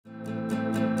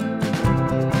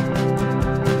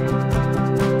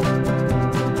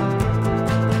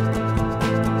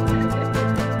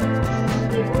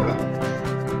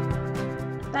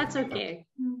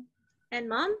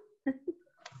Mom. Hi,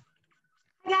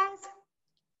 guys.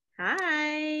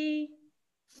 Hi.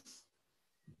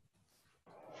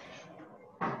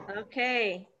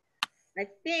 Okay. I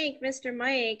think Mr.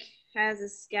 Mike has a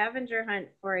scavenger hunt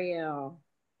for you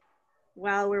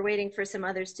while we're waiting for some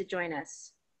others to join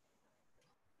us.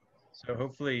 So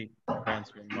hopefully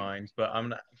parents won't mind, but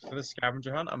for the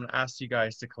scavenger hunt, I'm gonna ask you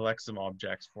guys to collect some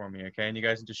objects for me, okay? And you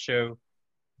guys need to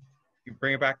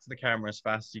bring it back to the camera as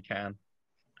fast as you can,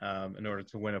 in order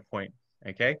to win a point,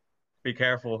 okay? Be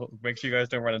careful, make sure you guys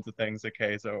don't run into things,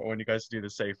 okay? So I want you guys to do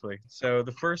this safely. So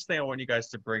the first thing I want you guys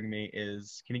to bring me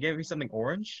is, can you give me something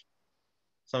orange?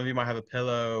 Some of you might have a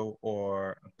pillow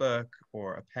or a book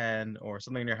or a pen or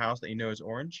something in your house that you know is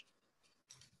orange.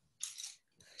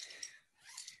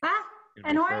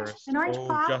 An orange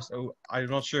pop. I'm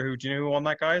not sure who. Do you know who won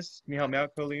that, guys? Can you help me out,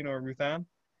 Colleen or Ruth Ann?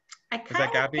 Is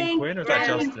that Gabby and Quinn, or is that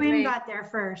Justin? Gabby and Quinn got there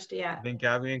first, yeah. I think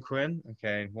Gabby and Quinn.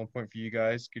 Okay, 1 point for you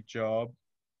guys. Good job.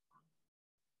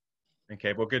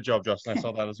 Okay, well, good job, Justin. I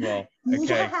saw that as well. Okay.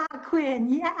 Yeah,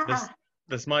 Quinn, yeah.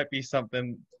 This might be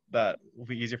something that will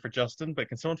be easier for Justin, but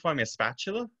can someone find me a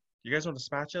spatula? You guys know what a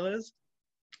spatula is?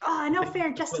 Oh, no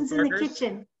fair. Justin's in the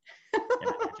kitchen. Yeah,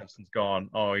 Justin's gone.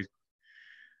 Oh,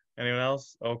 anyone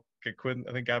else? Okay, Quinn.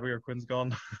 I think Gabby or Quinn's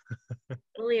gone.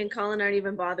 Lily and Colin aren't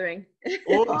even bothering.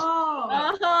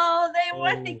 Oh, they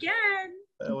won again.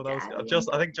 Oh,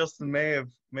 I think Justin may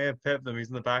have pipped them. He's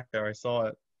in the back there. I saw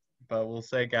it. But we'll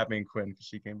say Gabby and Quinn because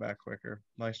she came back quicker.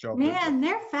 Nice job. Man,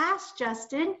 they're fast,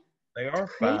 Justin. They are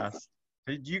fast.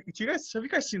 Have you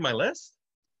guys seen my list?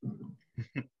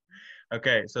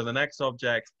 Okay, so the next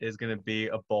object is going to be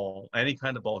a ball. Any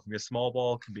kind of ball. It can be a small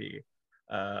ball, it can be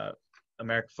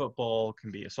American football, it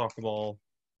can be a soccer ball.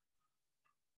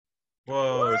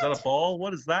 Whoa, what? Is that a ball?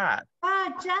 What is that?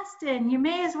 Ah, Justin, you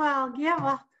may as well give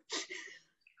up.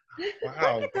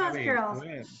 Wow, look at those girls.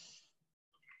 Quinn.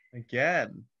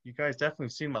 Again, you guys definitely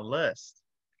have seen my list.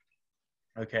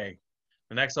 Okay,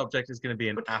 the next object is going to be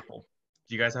an apple.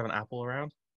 Do you guys have an apple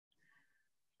around?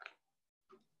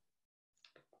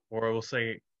 Or I will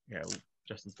say, yeah,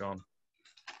 Justin's gone.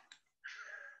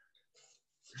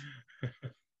 I'm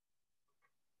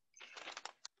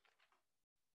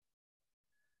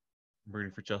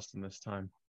rooting for Justin this time.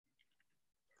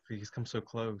 He's come so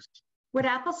close. Would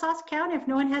applesauce count if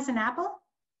no one has an apple?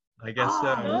 I guess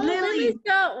so. Lily's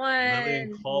got one. Lily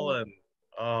and Colin.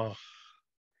 Oh,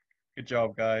 good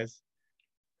job, guys.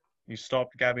 You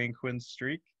stopped Gabby and Quinn's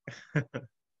streak.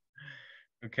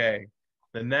 Okay,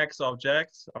 the next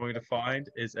object I'm going to find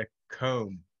is a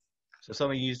comb. So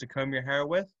something you use to comb your hair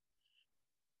with.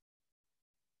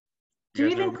 Do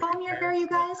you even comb your hair, you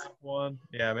guys? One.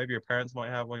 Yeah, maybe your parents might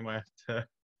have one. You might have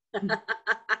to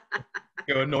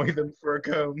go annoy them for a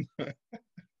comb.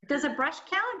 Does a brush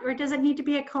count, or does it need to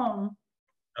be a comb?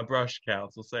 A brush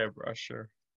counts. We'll say a brush, sure.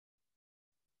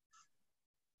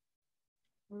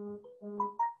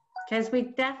 Because we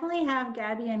definitely have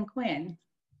Gabby and Quinn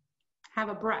have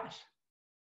a brush.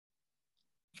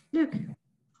 Luke.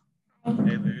 Hey,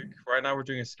 Luke. Right now we're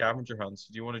doing a scavenger hunt. So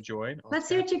do you want to join? Let's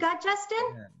see what you got, Justin.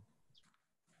 Yeah.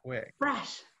 Quick.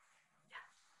 Brush.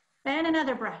 And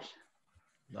another brush.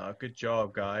 No, good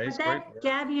job, guys. But that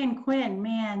Gabby and Quinn,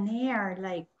 man, they are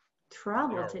like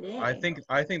trouble today. I think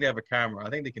they have a camera. I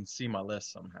think they can see my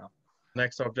list somehow.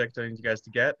 Next object I need you guys to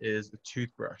get is a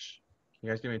toothbrush. Can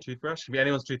you guys give me a toothbrush? It can be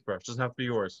anyone's toothbrush. Doesn't have to be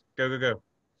yours. Go, go, go.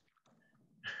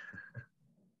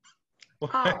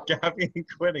 Oh. Gabby and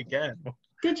Quinn again.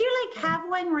 Did you like have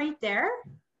one right there?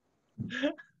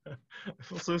 I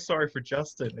feel so sorry for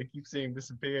Justin. I keep seeing him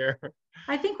disappear.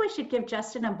 I think we should give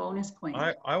Justin a bonus point.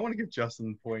 I want to give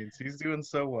Justin points. He's doing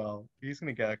so well. I'm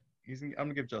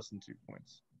gonna give Justin 2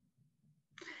 points.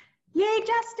 Yay,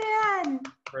 Justin!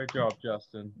 Great job,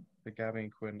 Justin. But Gabby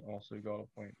and Quinn also got a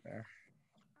point there.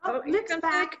 Oh, Luke's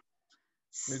back.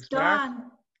 Luke's back.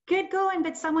 Good going,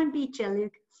 but someone beat you,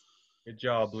 Luke. Good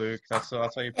job, Luke. That's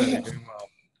how you're doing well.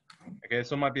 Okay,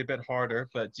 this one might be a bit harder,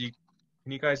 but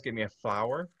can you guys get me a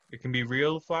flower? It can be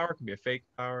real flower, it can be a fake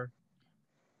flower.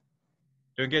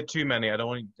 Don't get too many. I don't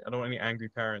want any angry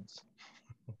parents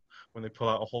when they pull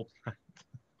out a whole plant.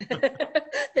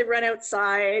 They run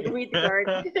outside, weed the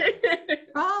garden.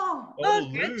 Oh,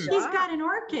 good he's got an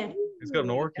orchid. He's got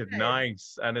an orchid,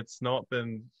 nice, and it's not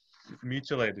been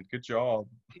mutilated. Good job.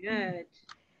 Good.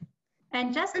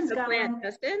 And Justin's got one.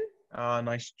 Justin?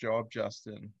 Nice job,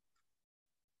 Justin.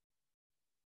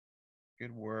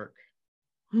 Good work.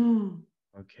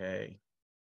 Okay.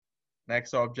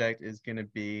 Next object is going to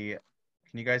be,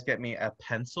 can you guys get me a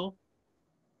pencil?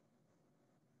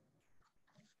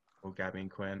 Oh, Gabby and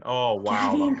Quinn. Oh,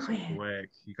 wow. That was quick.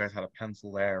 You guys had a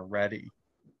pencil there ready.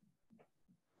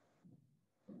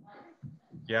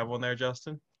 you have one there,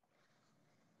 Justin?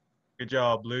 Good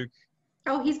job, Luke.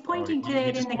 Oh, he's pointing to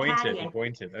it in the caddy. He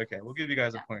pointed. Okay, we'll give you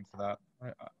guys a point for that.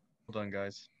 Well done,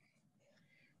 guys.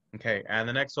 Okay, and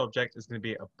the next object is going to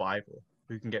be a Bible.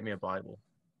 Who can get me a Bible?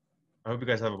 I hope you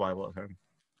guys have a Bible at home.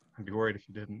 I'd be worried if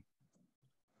you didn't.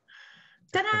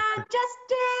 Ta-da!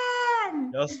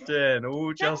 Justin! Justin!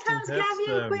 Oh, Justin comes hits Gabby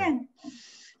and them. Quinn.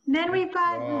 And then we've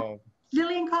got Wow.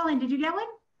 Lily and Colin. Did you get one?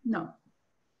 No.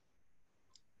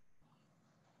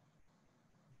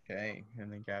 Okay,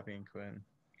 and then Gabby and Quinn.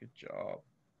 Good job.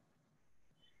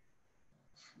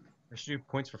 I should do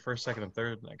points for first, second, and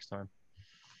third next time.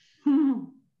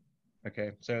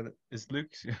 Okay, so is Luke?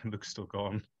 Luke's still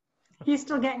gone. He's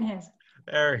still getting his.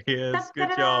 There he is. Good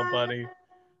job, buddy.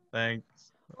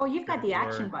 Thanks. Oh, you've got the Good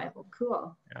action work. Bible.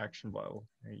 Cool. Action Bible.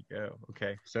 There you go.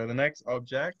 Okay, so the next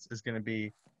object is going to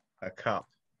be a cup.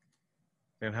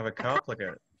 We're going to have a cup, like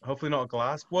a, hopefully not a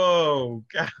glass. Whoa,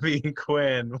 Gabby and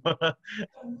Quinn.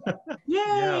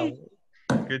 Yay!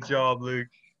 Yeah. Good job, Luke.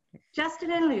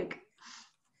 Justin and Luke.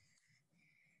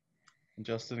 And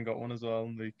Justin got one as well,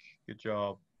 and Luke. Good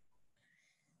job.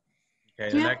 Okay,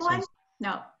 Do the you have next one? one's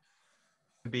No. going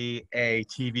to be a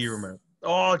TV remote.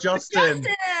 Oh, Justin!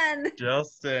 Justin!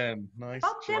 Justin, nice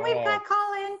Oh, then job. we've got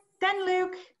Colin, then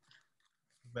Luke.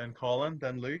 Then Colin,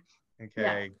 then Luke.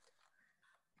 Okay,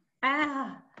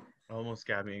 Ah, almost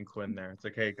Gabby and Quinn there. It's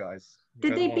okay, guys. You did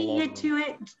guys they won a beat lot you of them. to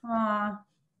it? Aw.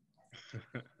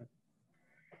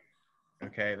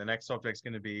 Okay, the next object's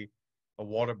going to be a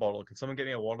water bottle. Can someone get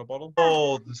me a water bottle?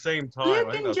 Oh, at the same time. I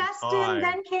Luke think and that's a Justin, tie.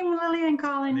 then came Lily and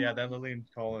Colin. Yeah, then Lily and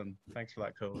Colin. Thanks for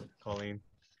that, Colleen.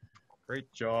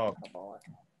 Great job.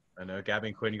 I know, Gabby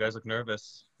and Quinn, you guys look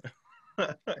nervous.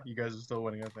 You guys are still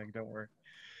winning, I think. Don't worry.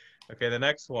 Okay, the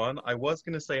next one. I was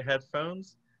going to say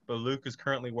headphones, but Luke is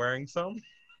currently wearing some.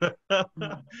 So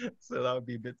that would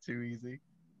be a bit too easy.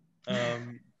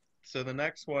 So the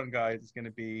next one, guys, is going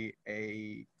to be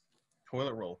a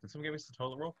toilet roll. Can someone give me some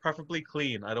toilet roll? Preferably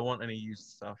clean. I don't want any used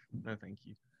stuff. No, thank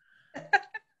you.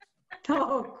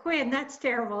 Oh, Quinn, that's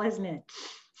terrible, isn't it?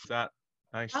 Is that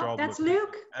nice Oh, job? that's Luke.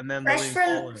 Luke. And then Fresh Lily and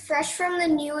from Colin. fresh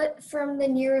from the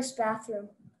nearest bathroom.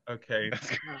 Okay.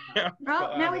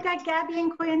 Oh, now we got Gabby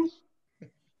and Quinn.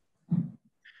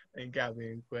 And Gabby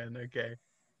and Quinn. Okay.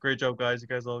 Great job, guys. You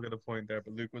guys all got a point there,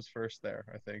 but Luke was first there,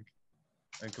 I think.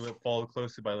 And followed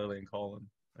closely by Lily and Colin.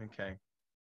 Okay.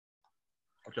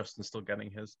 Justin's still getting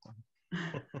his.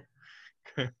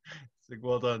 It's like,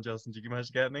 well done, Justin. Did you manage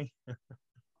to get any?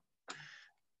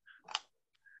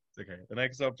 It's okay. The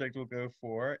next object we'll go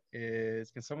for is,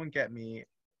 can someone get me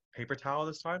paper towel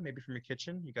this time? Maybe from your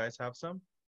kitchen. You guys have some?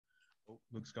 Oh,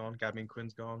 Luke's gone. Gabby and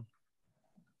Quinn's gone.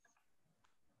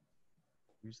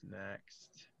 Who's next?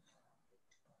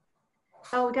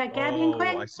 Oh, we got Gabby and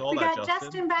Quinn. I saw We that, got Justin.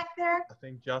 Justin back there. I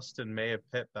think Justin may have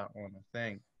hit that one, I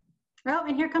think. Oh,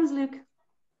 and here comes Luke.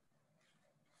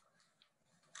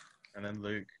 And then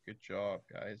Luke. Good job,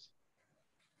 guys.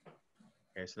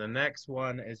 Okay, so the next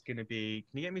one is going to be,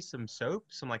 can you get me some soap?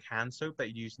 Some like hand soap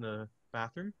that you use in the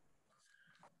bathroom?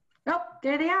 Oh,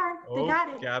 there they are. They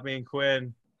got it. Gabby and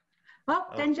Quinn. Oh,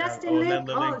 then Justin, and then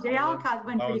Luke. Lily Oh, and they all Colin. caught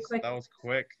one pretty quick. That was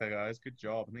quick, guys. Good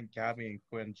job. I think Gabby and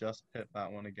Quinn just hit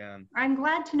that one again. I'm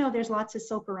glad to know there's lots of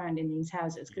soap around in these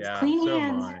houses because Yeah, clean so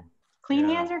am hands, I. clean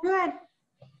Yeah. hands are good.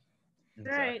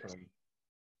 Right. Exactly.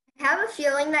 I have a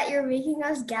feeling that you're making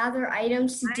us gather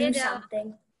items to I do know.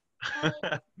 something.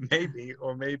 Maybe,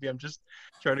 or maybe I'm just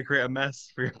trying to create a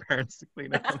mess for your parents to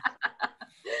clean up.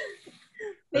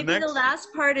 Maybe the next-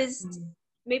 last part is,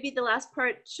 maybe the last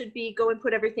part should be go and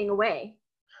put everything away.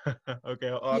 Okay,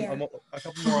 Yeah. a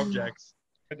couple more objects.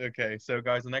 Okay, so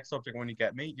guys, the next object when you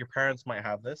get me, your parents might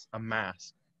have this, a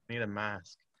mask. I need a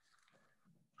mask.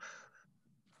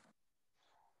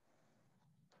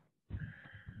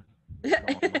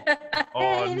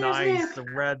 Oh, Hey, there's nice, Luke.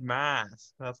 the red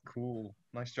mask. That's cool.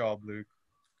 Nice job, Luke.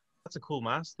 That's a cool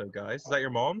mask, though, guys. Is that your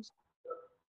mom's?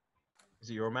 Is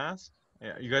it your mask?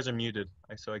 Yeah, you guys are muted,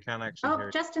 so I can't actually hear Oh,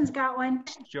 you. Justin's got one.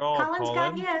 Good job, Colin's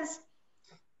got Colin. his.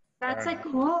 That's a Alright.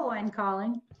 cool one,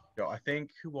 Colin. Yeah, I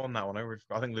think who won that one?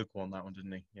 I think Luke won that one,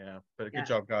 didn't he? Yeah, but good Yeah.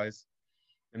 job, guys.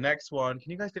 The next one,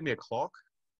 can you guys get me a clock?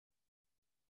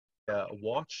 A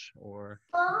watch or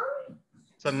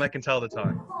something that can tell the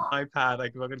time? iPad.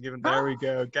 I'm gonna give it. There we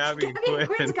go, Gabby and Gabby and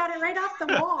Quinn's Quinn. got it right off the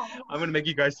wall. I'm gonna make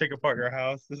you guys take apart your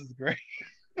house. This is great.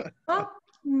 Oh,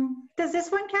 does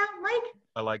this one count, Mike?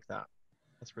 I like that.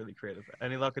 That's really creative.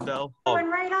 Any luck, Adele? Going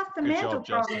right off the good mantle,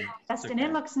 job, Justin. Justin. It's It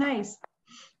okay. looks nice.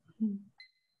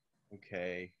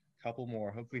 Okay, couple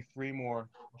more. Hopefully 3 more.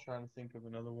 I'm trying to think of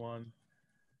another one.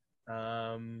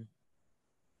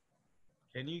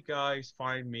 Can you guys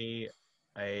find me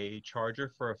a charger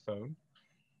for a phone.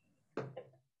 I'm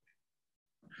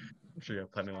sure you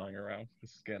have plenty lying around.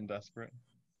 This is getting desperate.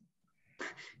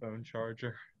 Phone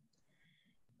charger.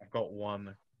 I've got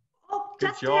one. Oh, Good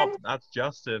Justin. job. That's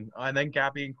Justin. And then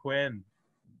Gabby and Quinn.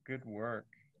 Good work.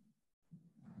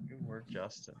 Good work,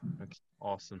 Justin. That's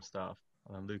awesome stuff.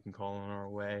 And then Luke and Colin are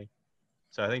away.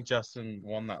 So I think Justin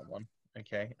won that one.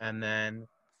 Okay. And then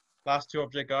last two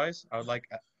object guys. I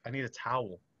need a towel.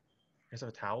 You guys have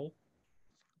a towel?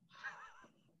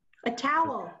 A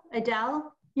towel,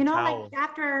 Adele. You know, Towel. like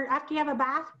after you have a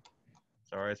bath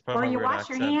Sorry, it's part or of my you weird wash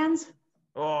accent. your hands.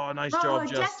 Oh, nice Oh, job,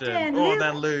 Justin. Justin, Oh, Luke. and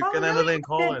then Luke, Oh, and then Luke Lily and is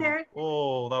good Colin. there.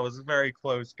 Oh, that was very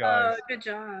close, guys. Oh, good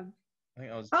job. I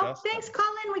think that was Oh, Justin. thanks,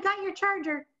 Colin. We got your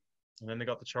charger. And then they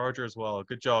got the charger as well.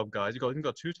 Good job, guys. You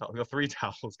got two towels. You got three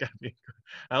towels, Gabby.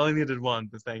 I only needed one,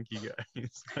 but thank you,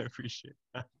 guys. I appreciate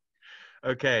that.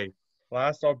 Okay,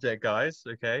 last object, guys.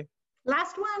 Okay,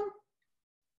 Last one.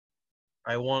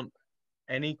 I want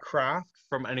any craft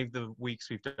from any of the weeks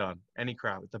we've done. Any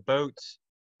craft. The boat,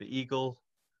 the eagle.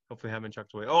 Hopefully, I haven't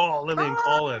chucked away. Oh, Lily and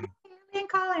Colin. Lily and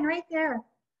Colin, right there.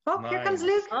 Oh, here comes Nice.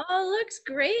 Luke. Oh, looks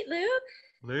great, Luke.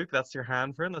 Luke, that's your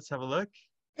hand print. Let's have a look.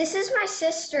 This is my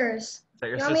sister's. Is that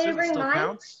your You want me to sister? That bring still mine?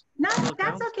 counts? No, Still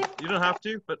that's counts? okay. You don't have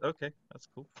to, but okay, that's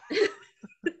cool.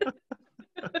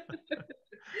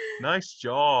 Nice Oh,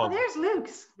 job. there's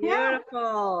Luke's. Yeah.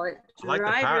 Beautiful. It I like the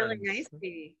dried really patterns.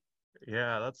 nicely.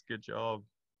 Yeah, that's a good job.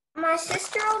 My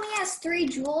sister only has 3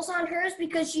 jewels on hers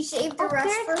because she saved the Oh, rest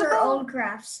there's for the her boat. own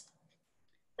crafts.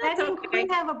 I That's think okay. we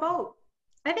have a boat.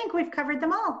 I think we've covered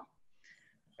them all.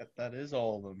 That is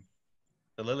all of them.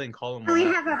 The Lily and Colin I only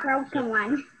one. have a broken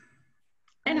one.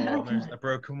 And a Oh, broken there's a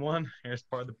broken one. Here's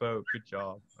part of the boat. Good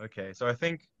job. Okay, so I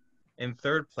think in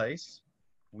third place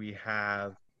we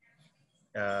have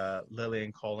Lily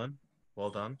and Colin.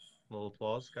 Well done. A little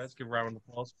applause, guys. Give a round of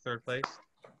applause for third place.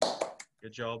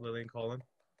 Good job, Lily and Colin.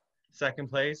 Second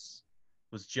place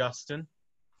was Justin.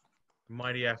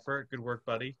 Mighty effort. Good work,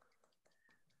 buddy.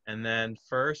 And then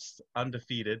first,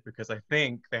 undefeated, because I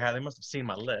think they must have seen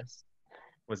my list,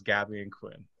 was Gabby and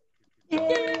Quinn.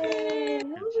 Yay!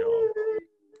 Good job.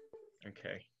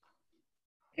 Okay.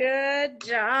 Good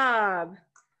job.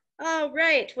 All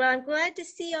right. Well, I'm glad to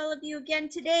see all of you again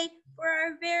today for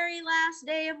our very last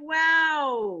day of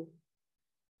WOW.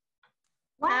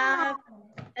 Wow.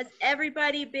 Has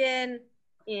everybody been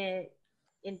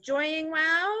enjoying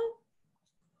WOW?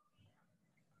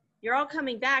 You're all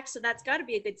coming back, so that's got to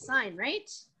be a good sign, right?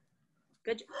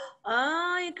 Good.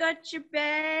 Oh, you got your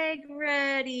bag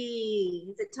ready.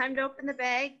 Is it time to open the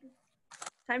bag?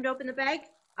 Time to open the bag?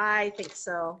 I think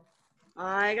so.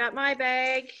 I got my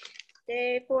bag.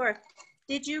 Day 4.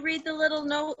 Did you read the little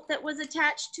note that was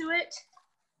attached to it?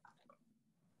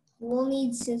 We'll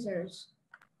need scissors.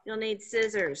 You'll need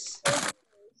scissors.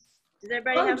 Does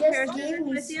everybody have a just pair of gave scissors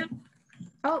me with you?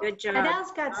 Oh, Good job.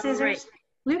 Adele's got All scissors. right.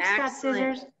 Luke's got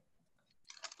Excellent. scissors.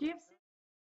 Do you have scissors?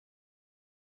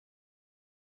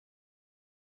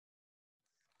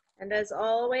 And as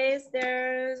always,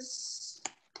 there's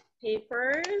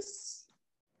papers,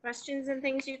 questions and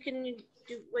things you can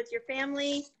do with your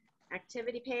family,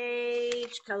 activity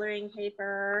page, coloring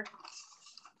paper.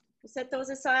 Set those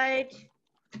aside.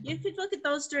 You could look at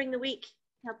those during the week,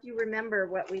 help you remember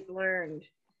what we've learned.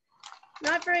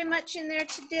 Not very much in there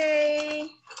today.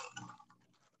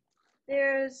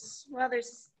 There's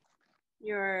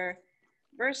your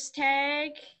verse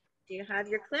tag. Do you have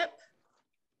your clip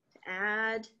to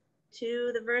add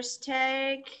to the verse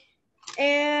tag?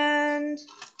 And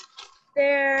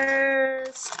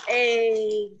there's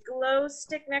a glow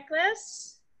stick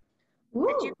necklace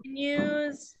that you Ooh. can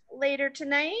use later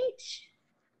tonight.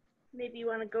 Maybe you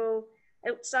want to go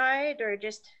outside or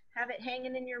just have it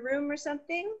hanging in your room or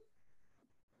something.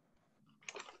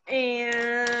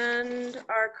 And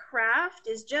our craft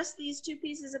is just these 2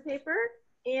 pieces of paper.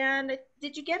 And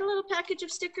did you get a little package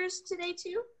of stickers today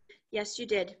too? Yes, you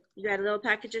did. You got a little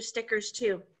package of stickers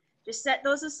too. Just set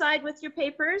those aside with your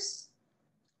papers.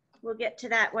 We'll get to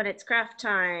that when it's craft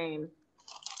time.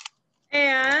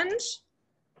 And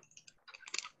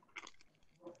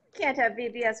can't have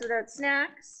VBS without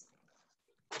snacks.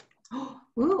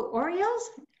 Ooh, Oreos?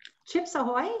 Chips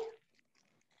Ahoy?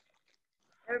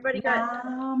 Everybody got,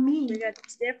 Yummy. we got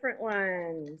different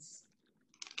ones.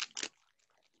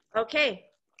 Okay,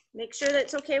 make sure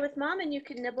that's okay with Mom and you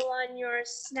can nibble on your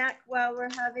snack while we're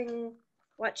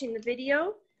watching the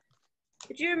video.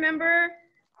 But do you remember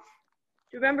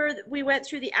that we went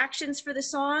through the actions for the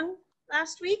song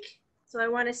last week? So I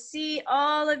want to see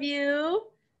all of you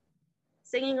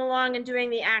singing along and doing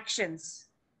the actions,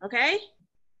 okay?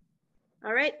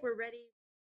 All right, we're ready.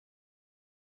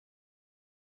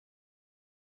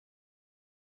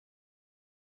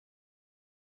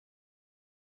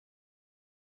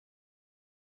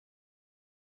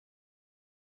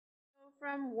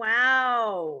 from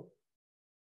WOW.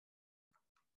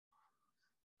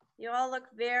 You all look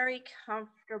very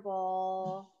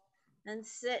comfortable and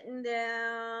sitting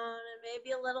down and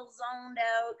maybe a little zoned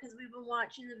out because we've been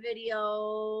watching the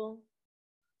video.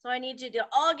 So I need you to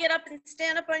all get up and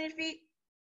stand up on your feet.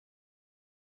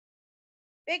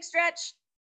 Big stretch.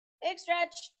 Big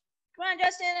stretch. Come on,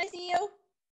 Justin, I see you.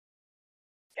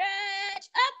 Stretch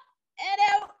up and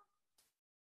out.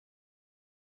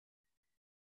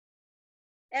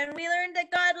 And we learned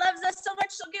that God loves us so much,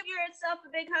 so give yourself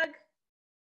a big hug.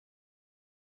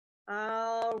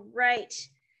 All right.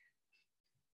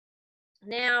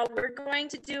 Now we're going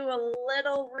to do a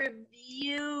little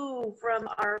review from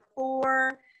our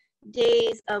 4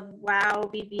 days of WOW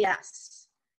VBS.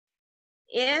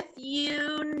 If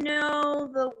you know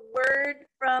the word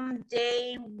from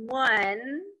day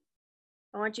 1,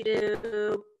 I want you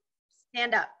to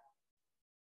stand up.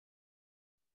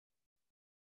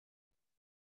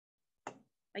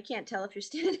 I can't tell if you're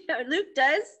standing up. Luke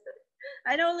does.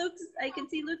 I know Luke's, I can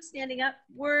see Luke standing up.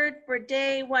 Word for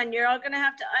day 1. You're all going to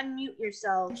have to unmute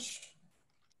yourselves.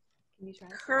 Can you try?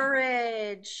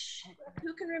 Courage.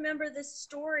 Who can remember this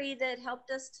story that helped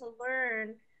us to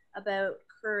learn about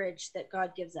courage that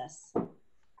God gives us?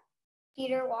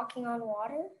 Peter walking on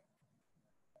water.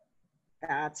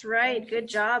 That's right. Good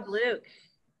job, Luke.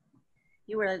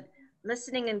 You were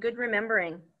listening and good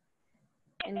remembering.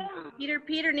 And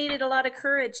Peter needed a lot of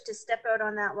courage to step out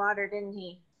on that water, didn't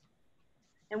he?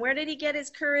 And where did he get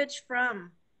his courage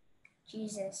from?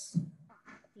 Jesus.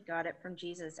 He got it from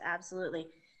Jesus, absolutely.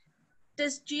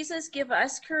 Does Jesus give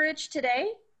us courage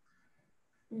today?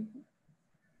 Mm-hmm.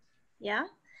 Yeah?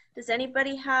 Does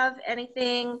anybody have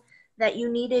anything that you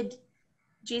needed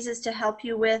Jesus to help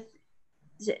you with,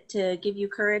 to give you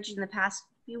courage in the past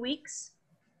few weeks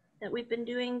that we've been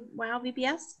doing WOW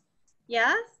VBS?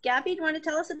 Yeah? Gabby, do you want to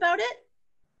tell us about it?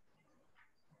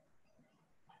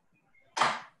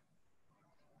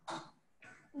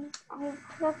 I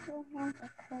took your hands of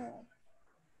courage.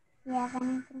 Do you have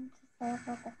anything to say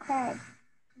about the courage?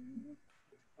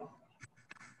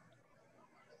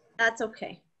 That's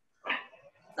okay.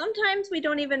 Sometimes we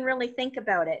don't even really think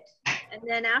about it. And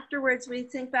then afterwards we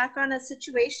think back on a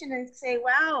situation and say,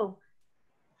 wow,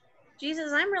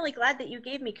 Jesus, I'm really glad that you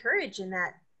gave me courage in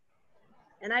that.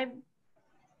 And I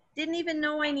didn't even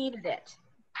know I needed it.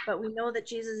 But we know that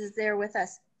Jesus is there with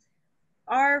us.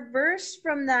 Our verse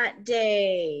from that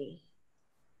day.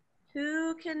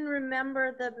 Who can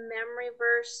remember the memory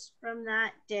verse from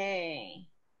that day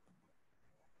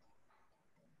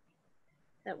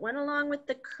that went along with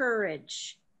the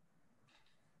courage?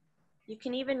 You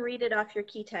can even read it off your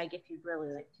key tag if you'd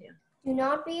really like to. Do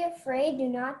not be afraid. Do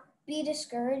not be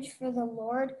discouraged, for the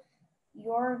Lord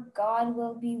your God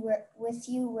will be with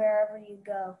you wherever you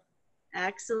go.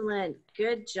 Excellent.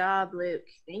 Good job, Luke.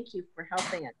 Thank you for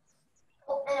helping us.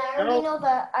 Oh, and I already know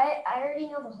I already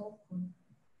know the hope one.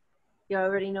 You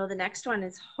already know the next one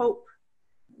is hope.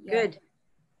 Yeah. Good.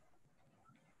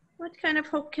 What kind of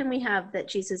hope can we have that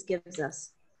Jesus gives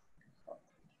us?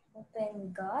 Hope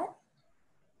in God.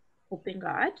 Hope in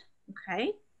God.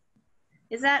 Okay.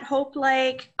 Is that hope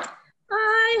like,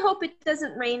 I hope it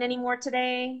doesn't rain anymore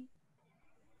today?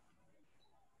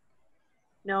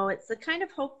 No, it's the kind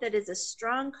of hope that is a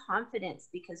strong confidence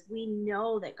because we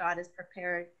know that God is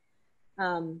preparing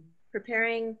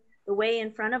the way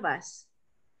in front of us.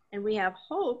 And we have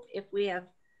hope if we have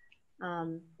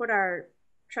put our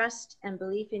trust and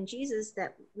belief in Jesus,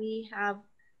 that we have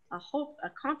a hope, a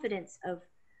confidence of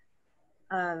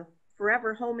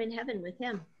forever home in heaven with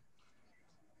him.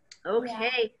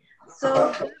 Okay, yeah.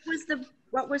 So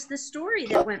what was the story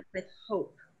that went with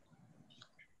hope?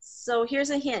 So here's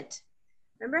a hint.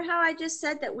 Remember how I just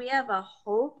said that we have a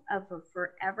hope of a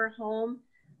forever home,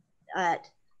 that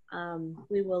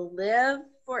we will live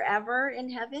forever in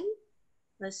heaven?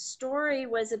 The story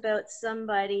was about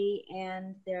somebody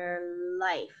and their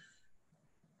life.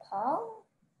 Paul?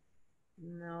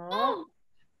 No. Oh,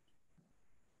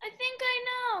 I think I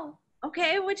know.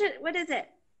 Okay, what is it?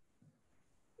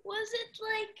 Was it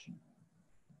like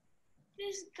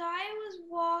this guy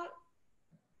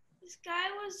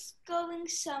was going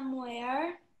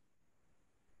somewhere,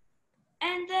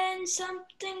 and then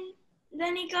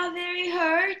he got very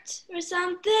hurt or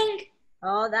something?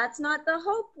 Oh, that's not the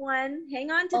hope one. Hang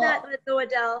on to that, though,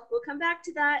 Adele. We'll come back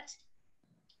to that.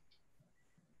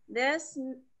 This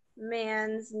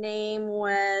man's name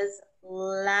was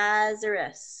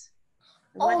Lazarus.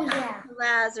 What happened to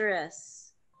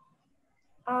Lazarus?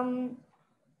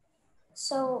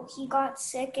 So he got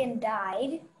sick and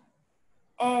died,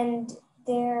 and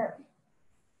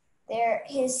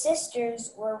his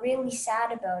sisters were really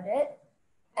sad about it.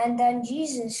 And then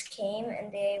Jesus came,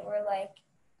 and they were like,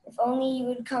 if only he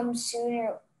would come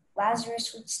sooner,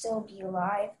 Lazarus would still be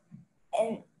alive.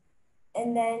 And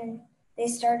then they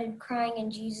started crying,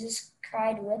 and Jesus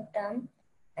cried with them.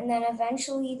 And then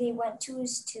eventually they went to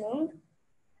his tomb,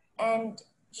 and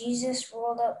Jesus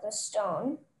rolled up the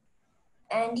stone,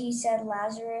 and he said,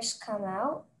 Lazarus, come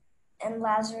out. And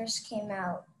Lazarus came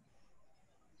out.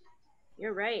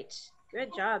 You're right.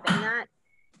 Good job.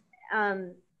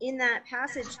 And in that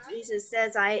passage, Jesus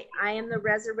says, I am the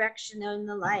resurrection and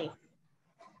the life.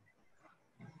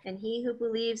 And he who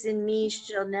believes in me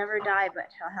shall never die, but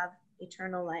shall have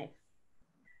eternal life.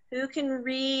 Who can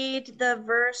read the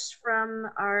verse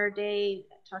from our day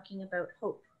talking about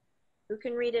hope? Who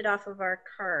can read it off of our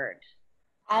card?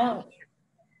 I don't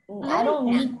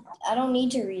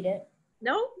need to read it.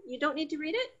 No, you don't need to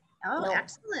read it? Oh, No.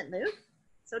 Excellent, Luke.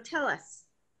 So tell us.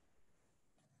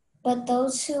 But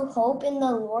those who hope in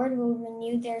the Lord will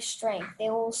renew their strength.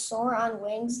 They will soar on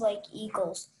wings like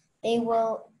eagles. They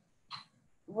will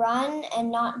run and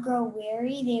not grow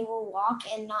weary. They will walk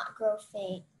and not grow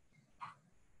faint.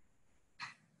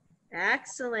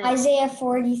 Excellent. Isaiah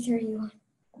 40:31.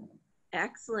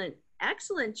 Excellent.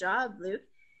 Excellent job, Luke.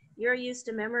 You're used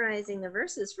to memorizing the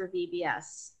verses for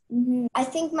VBS. I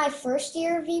think my first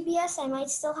year of VBS, I might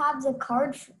still have the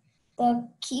card, the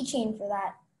keychain for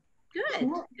that. Good,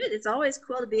 good. It's always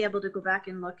cool to be able to go back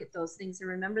and look at those things and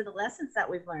remember the lessons that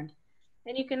we've learned.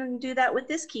 And you can do that with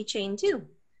this keychain too.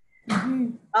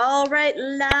 All right,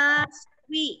 last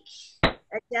week,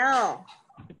 Adele,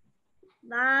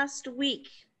 last week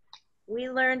we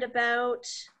learned about,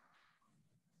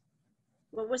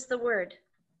 what was the word?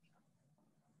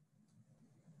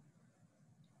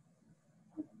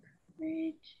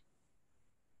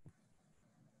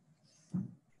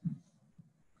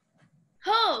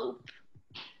 Hope.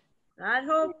 Not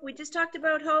hope. We just talked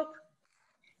about hope.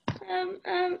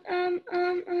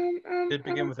 Did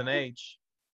begin with an H.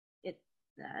 It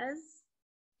does.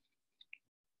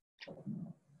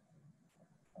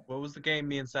 What was the game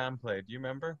me and Sam played? Do you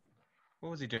remember? What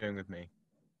was he doing with me?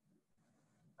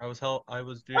 I was doing.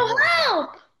 Oh,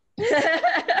 help!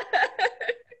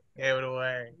 Gave it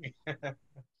away.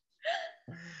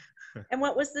 And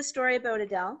what was the story about,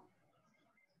 Adele?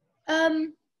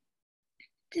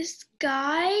 This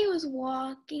guy was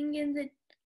walking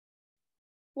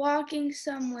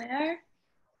somewhere.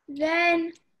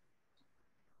 Then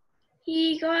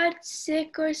he got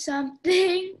sick or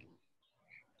something.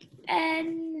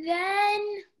 And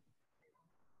then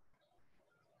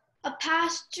a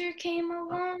pastor came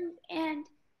along and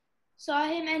saw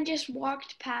him and just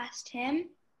walked past him.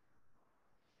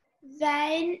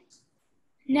 Then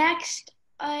next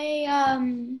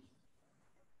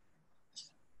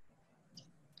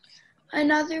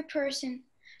another person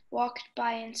walked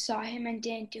by and saw him and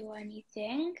didn't do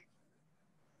anything.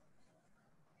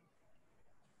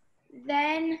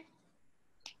 Then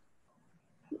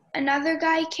another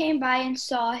guy came by and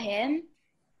saw him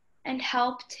and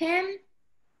helped him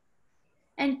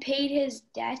and paid his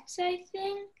debts, I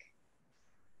think.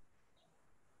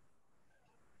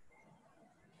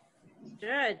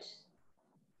 Good.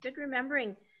 Good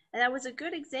remembering. And that was a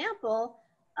good example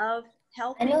of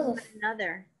helping I know one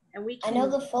another. And we I can, know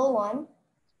the full one.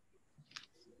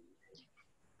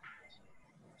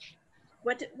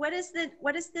 what is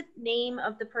the name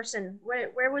of the person?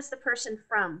 Where was the person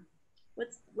from?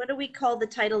 What do we call the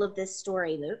title of this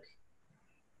story, Luke?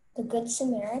 The Good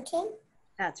Samaritan?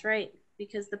 That's right,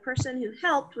 because the person who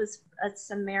helped was a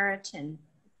Samaritan,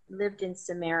 lived in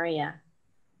Samaria.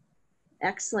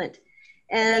 Excellent.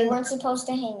 And they weren't supposed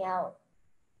to hang out.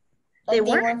 They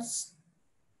weren't?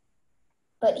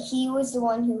 But he was the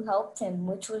one who helped him,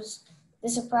 which was the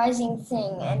surprising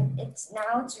thing. And it's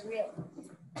real.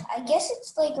 I guess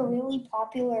it's like a really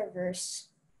popular verse.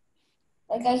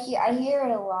 Like I hear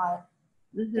it a lot.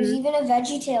 There's even a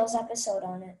VeggieTales episode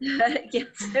on it. Yes,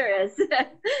 there is.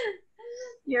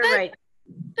 You're right.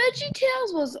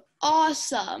 VeggieTales was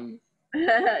awesome.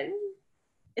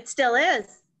 It still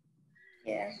is.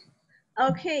 Yeah.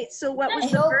 Okay, so what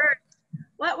was the verse?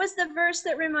 What was the verse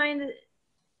that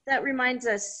reminds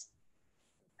us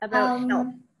about help?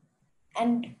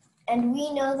 And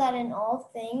we know that in all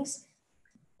things,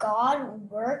 God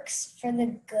works for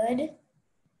the good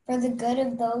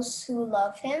of those who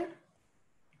love him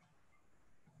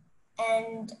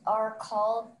and are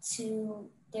called to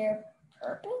their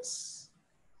purpose.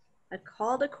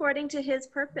 Called according to his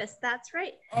purpose. That's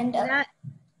right. And that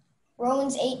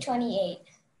Romans 8:28.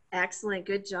 Excellent.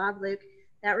 Good job, Luke.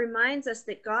 That reminds us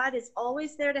that God is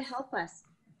always there to help us.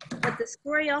 But the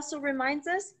story also reminds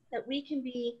us that we can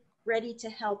be ready to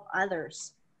help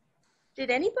others. Did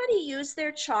anybody use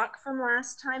their chalk from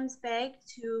last time's bag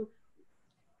to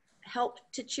help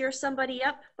to cheer somebody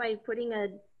up by putting a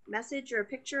message or a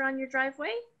picture on your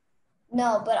driveway?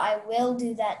 No, but I will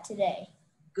do that today.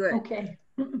 Good. Okay.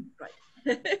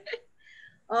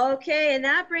 Okay, and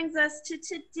that brings us to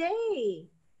today.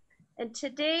 And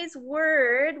today's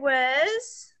word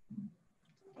was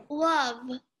Love.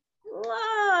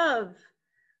 love.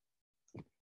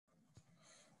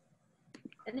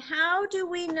 And how do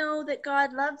we know that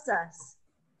God loves us?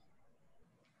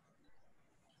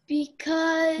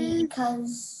 Because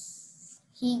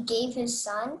he gave his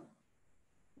son.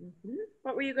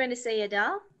 What were you going to say,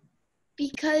 Adele?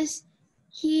 Because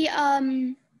he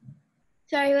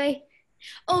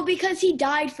because he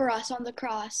died for us on the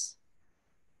cross.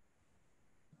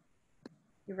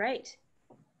 You're right.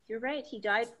 You're right. He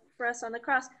died for us on the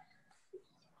cross.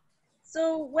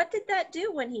 So what did that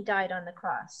do when he died on the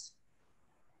cross?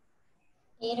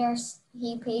 He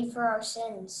paid for our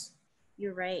sins.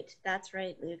 You're right. That's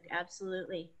right, Luke.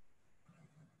 Absolutely.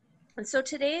 And so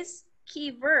today's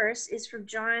key verse is from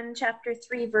John chapter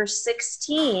 3, verse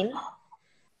 16.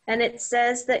 And it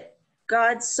says that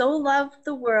God so loved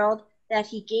the world that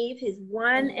he gave his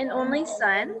one and only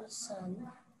Son,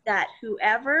 that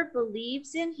whoever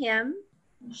believes in him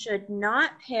should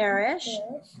not perish,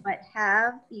 but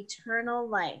have eternal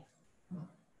life.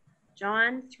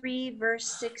 John 3, verse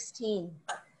 16.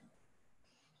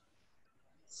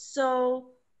 So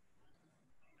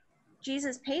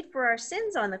Jesus paid for our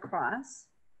sins on the cross,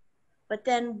 but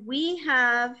then we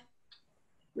have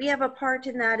a part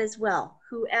in that as well.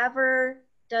 Whoever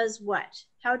does what?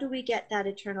 How do we get that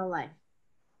eternal life?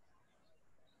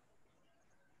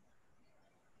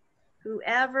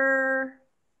 Whoever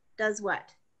does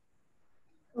what?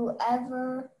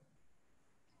 Whoever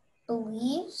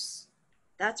believes.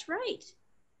 That's right.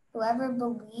 Whoever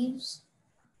believes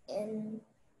in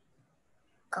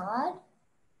God.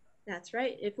 That's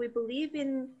right. If we believe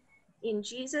in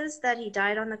Jesus, that he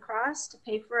died on the cross to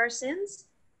pay for our sins,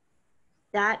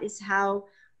 that is how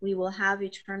we will have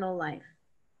eternal life.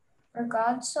 For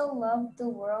God so loved the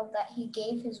world that he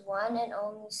gave his one and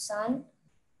only Son,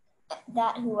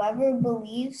 that whoever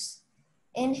believes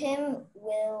in him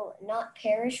will not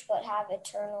perish but have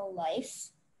eternal life.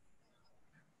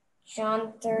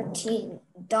 John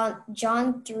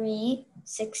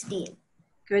 3:16.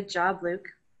 Good job, Luke.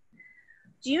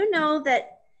 Do you know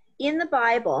that in the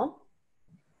Bible,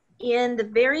 in the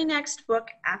very next book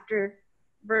after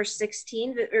verse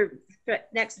 16, or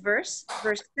next verse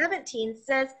 17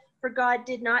 says, "For God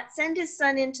did not send his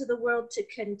Son into the world to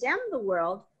condemn the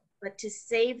world, but to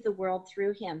save the world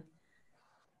through him."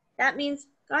 That means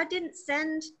God didn't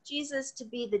send Jesus to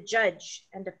be the judge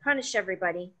and to punish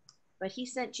everybody, but he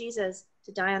sent Jesus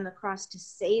to die on the cross to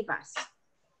save us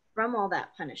from all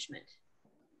that punishment.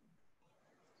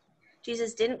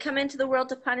 Jesus didn't come into the world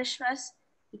to punish us.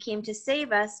 He came to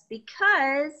save us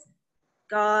because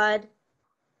God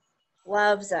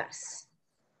loves us.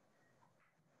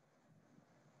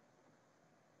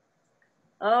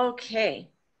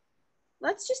 Okay,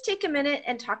 let's just take a minute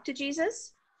and talk to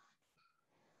Jesus,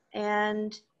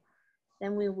 and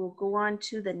then we will go on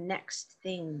to the next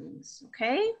things,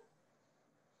 okay?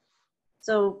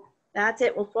 So that's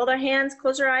it. We'll fold our hands,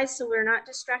 close our eyes so we're not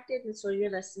distracted and so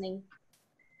you're listening.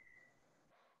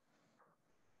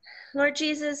 Lord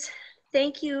Jesus,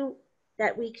 thank you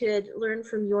that we could learn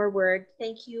from your word.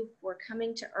 Thank you for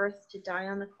coming to earth to die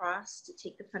on the cross, to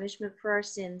take the punishment for our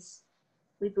sins.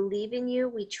 We believe in you.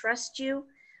 We trust you.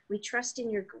 We trust in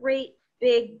your great,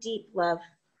 big, deep love.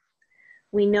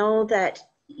 We know that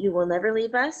you will never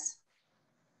leave us.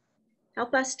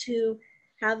 Help us to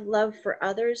have love for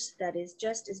others that is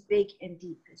just as big and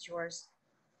deep as yours.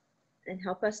 And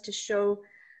help us to show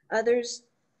others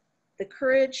the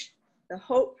courage, the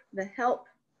hope, the help,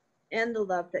 and the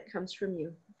love that comes from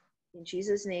you. In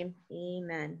Jesus' name,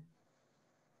 amen.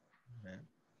 Amen.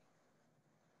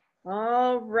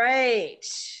 All right.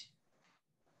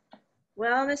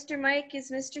 Well, Mr. Mike,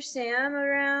 is Mr. Sam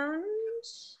around?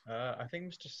 I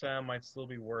think Mr. Sam might still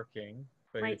be working,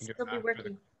 but Might you can still go be after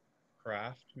working. the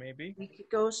craft, maybe. We could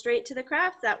go straight to the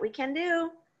craft. That we can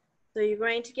do. So you're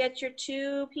going to get your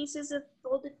 2 pieces of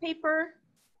folded paper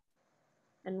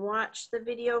and watch the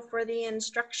video for the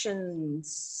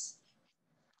instructions.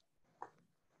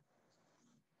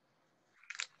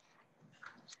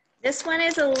 This one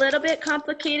is a little bit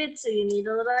complicated, so you need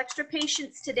a little extra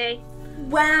patience today.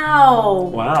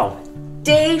 Wow. Wow.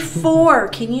 Day 4.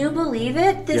 Can you believe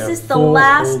it? This Yeah, is the 4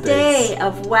 last full days. day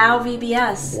of WOW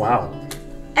VBS. Wow.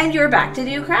 And you're back to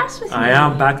do crafts with me. I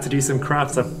am back to do some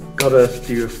crafts. I've got to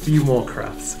do a few more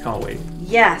crafts. Can't wait.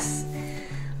 Yes.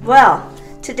 Well,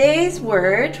 today's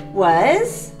word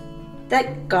was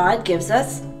that God gives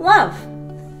us love.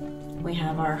 We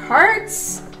have our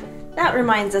hearts. That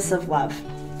reminds us of love.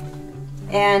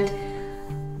 And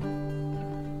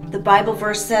the Bible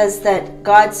verse says that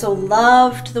God so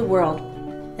loved the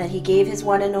world that he gave his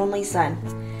one and only Son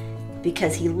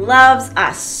because he loves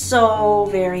us so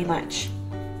very much.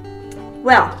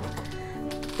 Well,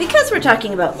 because we're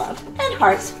talking about love and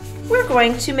hearts, we're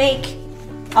going to make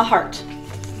a heart.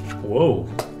 Whoa.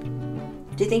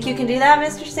 Do you think you can do that,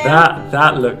 Mr. Sam?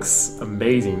 That looks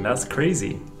amazing. That's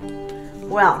crazy.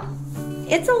 Well,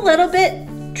 it's a little bit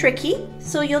tricky,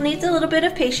 so you'll need a little bit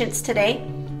of patience today.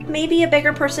 Maybe a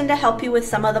bigger person to help you with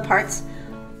some of the parts,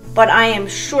 but I am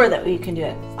sure that you can do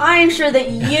it. I'm sure that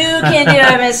you can do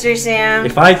it, Mr. Sam.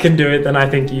 If I can do it, then I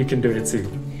think you can do it too.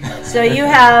 So you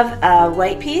have a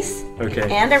white piece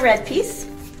Okay. and a red piece.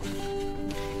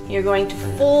 You're going to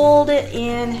fold it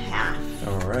in half.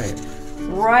 All right.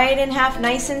 Right in half,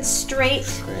 nice and straight,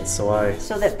 Great. So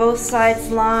so that both sides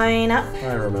line up.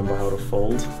 I remember how to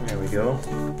fold. There we go.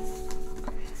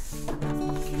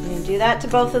 You can do that to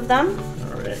both of them.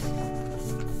 All right.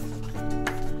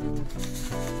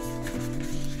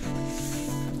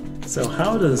 So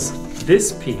how does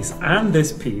this piece and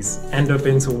this piece end up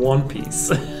into one piece?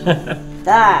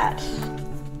 That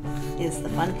is the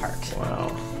fun part.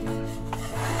 Wow.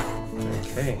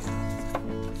 Okay.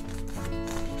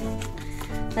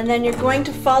 And then you're going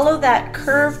to follow that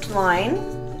curved line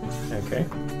Okay.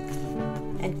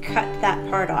 and cut that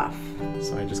part off.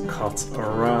 So I just cut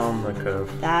around the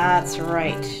curve. That's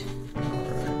right. All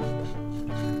right.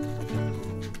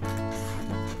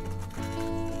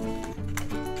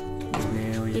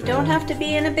 There we You go. don't have to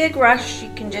be in a big rush. You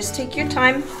can just take your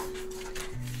time.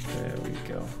 There we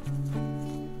go.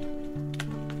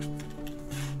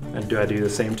 And do I do the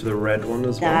same to the red one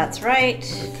as well? That's right.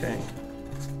 Okay.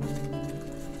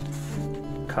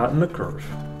 Cutting the curve.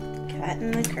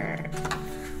 Cutting the curve.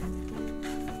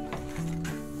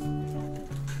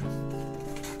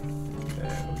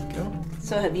 There we go.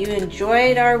 So have you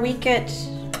enjoyed our week at,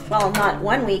 well, not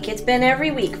 1 week, it's been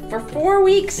every week for 4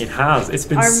 weeks. It has. It's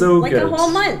been Our- so like good. a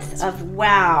whole month of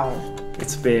wow.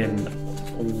 It's been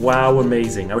wow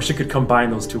amazing. I wish I could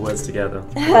combine those two words together.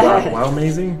 Wow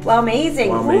amazing? Wow, amazing.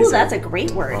 Wow, Ooh, amazing. that's a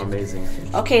great word. Wow amazing.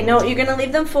 Okay, no, you're gonna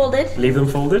leave them folded. Leave them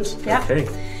folded? Yep. Okay.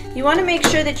 You want to make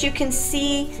sure that you can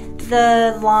see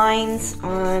the lines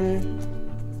on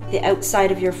the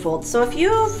outside of your fold. So if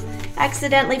you've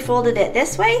accidentally folded it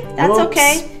this way, that's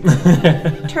okay.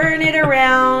 okay. Turn it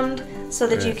around so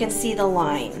that you Right. can see the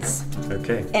lines.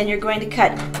 Okay. And you're going to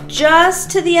cut just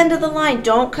to the end of the line.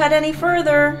 Don't cut any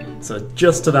further, So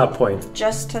just to that point.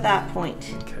 just to that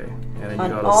point. Okay. And then you On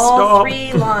gotta all stop.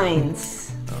 3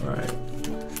 lines. All right.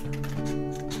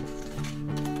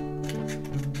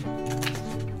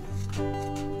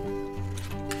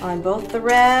 On both the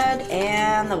red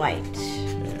and the white.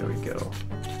 There we go.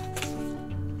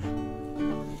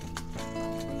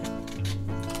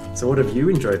 So what have you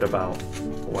enjoyed about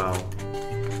WOW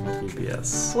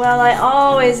VBS? Well, I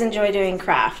always enjoy doing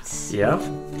crafts. Yeah?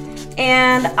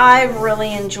 And I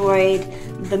really enjoyed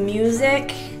the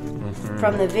music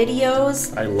from the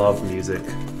videos. I love music.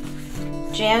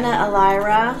 Jana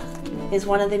Elira is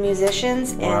one of the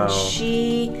musicians, Wow.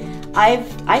 and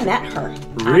I met her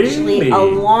actually Really? a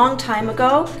long time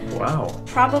ago, Wow.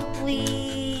 probably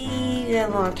a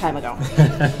long time ago.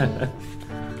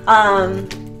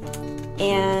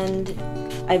 And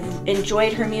I've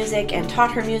enjoyed her music and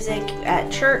taught her music at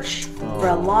church for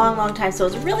a Oh. long, long time. So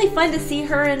it's really fun to see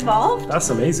her involved. That's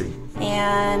amazing.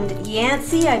 And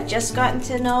Yancey, I've just gotten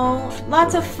to know.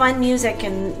 Lots of fun music,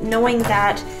 and knowing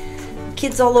that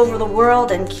kids all over the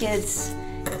world and kids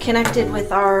connected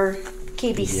with our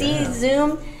KBC Yeah.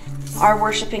 Zoom are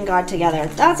worshiping God together.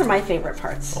 Those are my favorite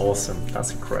parts. Awesome.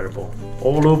 That's incredible.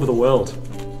 All over the world.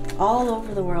 All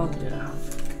over the world. Yeah.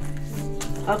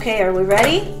 Okay, are we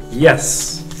ready?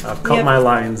 Yes. I've cut Yep. my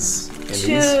lines in these.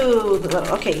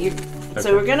 Okay, so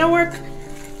Okay. we're gonna work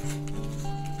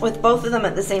with both of them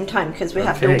at the same time because we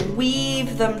have to Okay.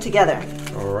 weave them together.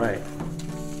 All right.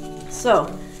 So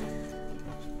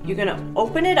you're gonna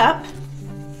open it up.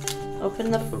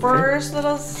 Open the first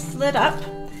little slit up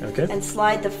Okay. and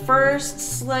slide the first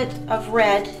slit of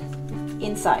red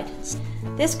inside.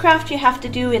 This craft you have to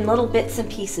do in little bits and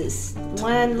pieces,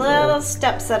 one little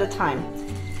steps at a time.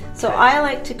 So I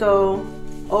like to go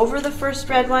over the first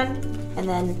red one and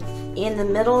then in the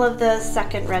middle of the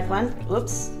second red one.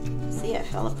 Whoops, see, I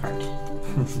fell apart.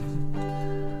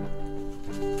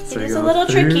 So It you is a go little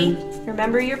through- tricky.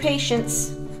 Remember your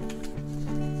patience.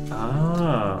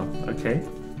 Ah, okay.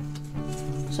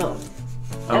 So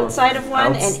outside of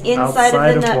one outs- and inside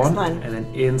outside of the next one. and then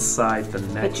inside the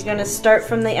But next. you're going to start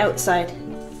from the outside.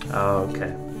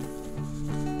 Okay.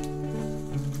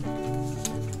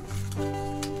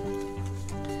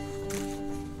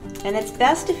 And it's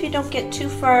best if you don't get too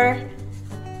far.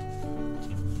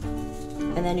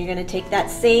 And then you're going to take that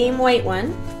same white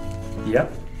one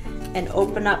Yep. and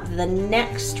open up the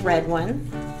next red one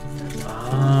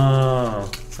Ah,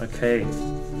 okay.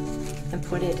 and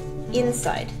put it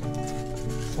inside.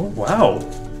 Oh, wow.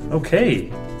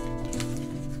 Okay.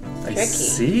 I Tricky.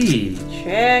 see.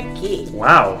 Tricky.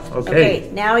 Wow. Okay.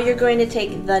 Okay, now you're going to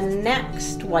take the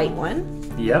next white one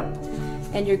Yep.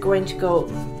 and you're going to go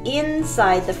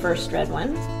inside the first red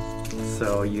one.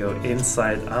 So you go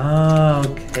inside. Ah,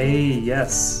 okay.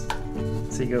 Yes.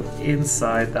 So you go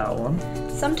inside that one.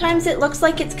 Sometimes it looks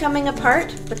like it's coming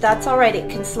apart, but that's all right. It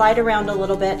can slide around a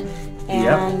little bit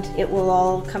and it will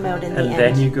all come out in the And end.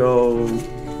 then you go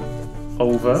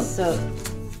over. So,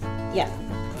 yeah.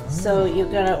 So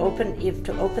you're gonna you have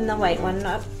to open the white one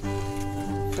up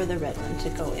for the red one to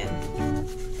go in.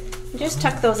 And just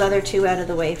tuck those other two out of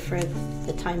the way for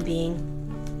the time being.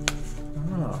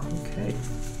 Ah, okay.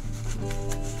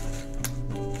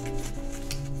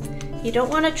 You don't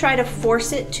want to try to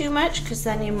force it too much because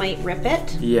then you might rip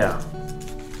it. Yeah.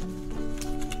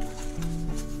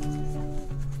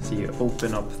 So you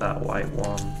open up that white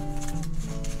one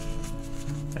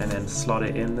and then slot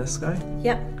it in this guy.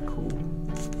 Yep. Cool.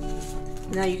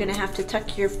 Now you're gonna have to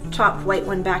tuck your top white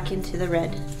one back into the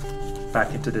red.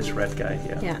 Back into this red guy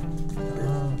here. Yeah.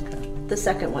 Ah, okay. The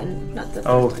second one, not the first.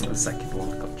 Oh, the second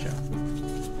one. Gotcha.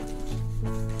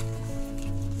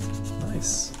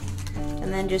 Nice.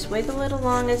 And then just wiggle it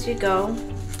along as you go.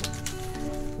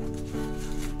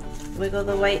 Wiggle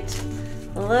the white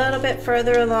a little bit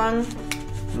further along,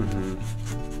 Mm-hmm.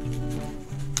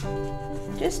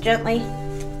 just gently.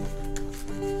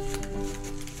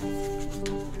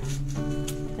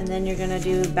 And then you're gonna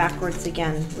do backwards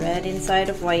again. Red inside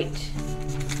of white.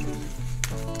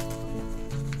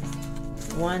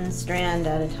 One strand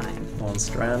at a time. One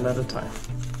strand at a time.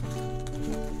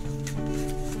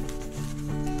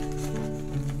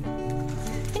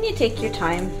 And you take your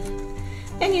time.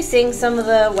 And you sing some of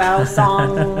the WOW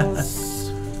songs.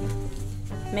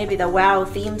 Maybe the WOW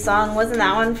theme song. Wasn't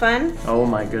that one fun? Oh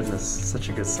my goodness, such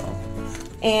a good song.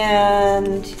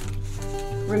 And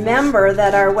remember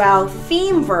that our WOW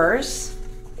theme verse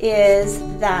is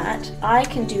that I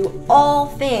can do all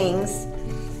things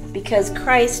because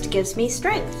Christ gives me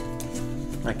strength.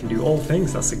 I can do all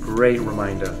things. That's a great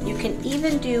reminder. You can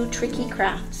even do tricky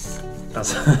crafts.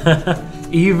 That's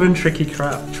even tricky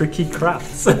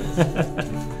crafts.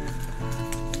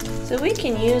 So we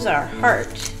can use our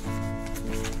heart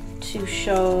to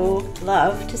show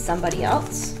love to somebody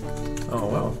else. Oh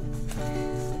well.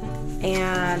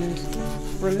 And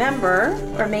remember,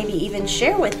 or maybe even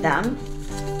share with them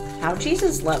how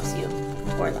Jesus loves you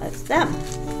or loves them.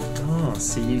 Oh,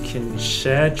 so you can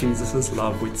share Jesus'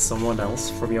 love with someone else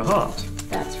from your heart.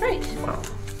 That's right. Wow,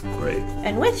 great.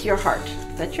 And with your heart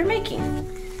that you're making.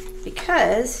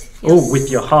 Because Oh,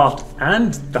 with your heart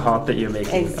and the heart that you're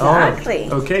making. Exactly.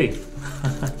 Oh, okay.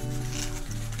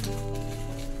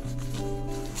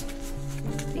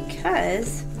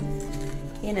 Because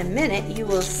in a minute you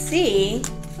will see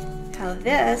how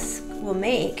this will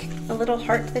make a little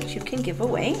heart that you can give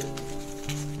away.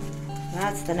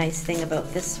 That's the nice thing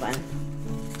about this one.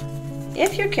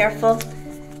 If you're careful,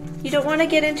 you don't want to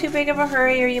get in too big of a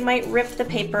hurry or you might rip the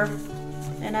paper.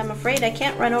 And I'm afraid I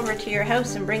can't run over to your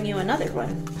house and bring you another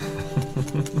one.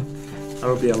 That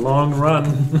would be a long run.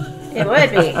 It would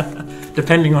be.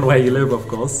 Depending on where you live, of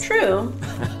course. True.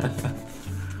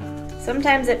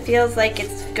 Sometimes it feels like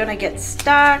it's gonna get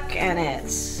stuck and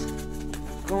it's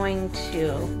going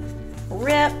to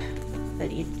rip,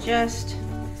 but you just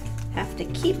have to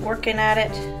keep working at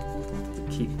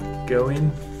it. Keep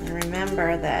going. And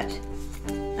remember that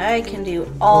I can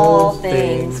do all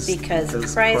things because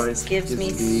Christ gives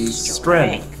me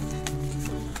strength.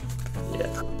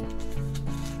 Yeah.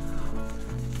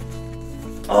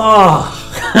 Oh!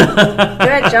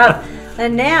 Good job.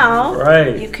 And now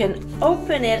Right. you can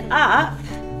open it up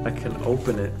I can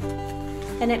open it.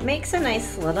 and it makes a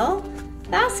nice little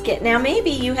basket. Now maybe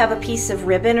you have a piece of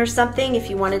ribbon or something if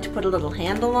you wanted to put a little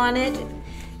handle on it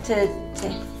to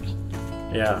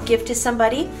Yeah. give to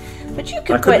somebody. But you That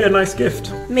could could be a put nice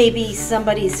gift. maybe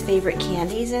somebody's favorite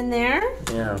candies in there.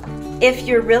 Yeah. If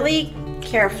you're really Could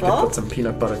careful. put some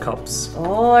peanut butter cups.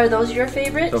 Oh, are those your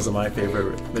favorite? Those are my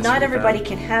favorite. Not everybody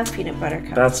can have peanut butter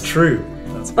cups. That's true.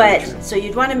 That's very But true. so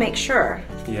you'd want to make sure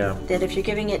Yeah. that if you're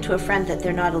giving it to a friend that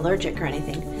they're not allergic or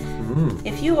anything.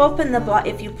 If you open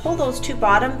if you pull those two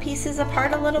bottom pieces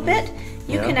apart a little bit,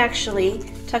 you can actually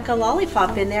tuck a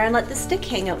lollipop in there and let the stick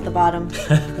hang out the bottom.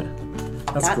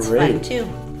 That's great. fun too.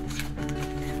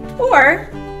 Or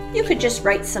you could just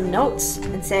write some notes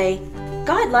and say,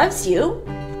 God loves you.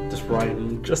 Just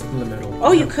write just in the middle.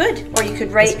 Oh, you could. Or you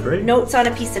could write great. notes on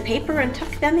a piece of paper and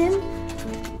tuck them in.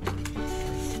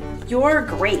 You're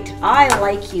great. I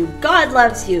like you. God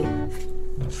loves you.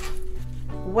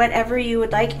 Whatever you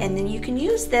would like. And then you can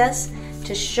use this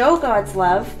to show God's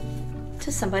love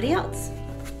to somebody else.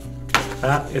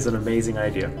 That is an amazing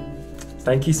idea.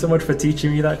 Thank you so much for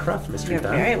teaching me that craft, Mr. You're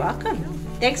Dan. very welcome.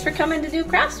 Thanks for coming to do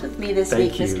crafts with me this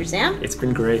week, Mr. Sam. It's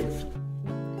been great.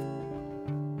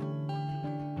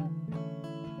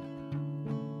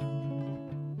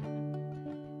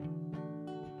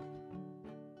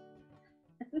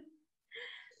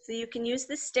 So you can use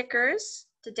the stickers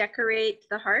to decorate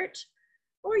the heart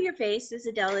or your face, as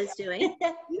Adele is doing.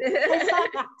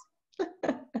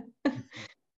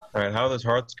 All right, how are those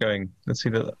hearts going? Let's see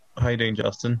the. How you doing,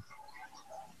 Justin?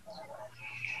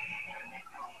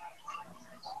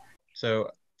 So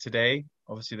today,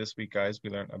 obviously this week, guys, we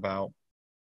learned about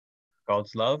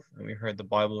God's love, and we heard the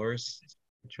Bible verse,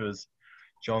 which was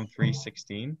John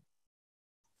 3:16.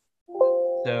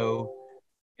 So,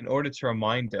 in order to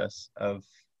remind us of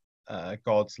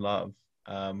God's love,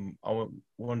 I want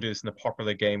to do this in a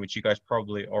popular game, which you guys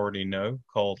probably already know,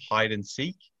 called hide and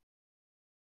seek.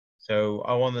 So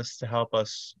I want this to help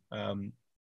us to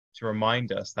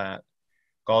remind us that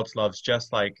God's love is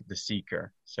just like the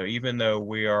seeker. So even though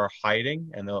we are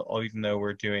hiding, and even though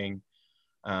we're doing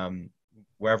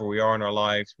wherever we are in our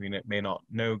lives, we may not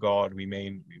know God, we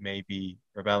may be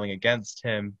rebelling against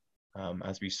Him,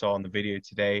 as we saw in the video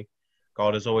today.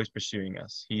 God is always pursuing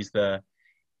us. He's the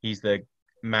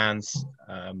man's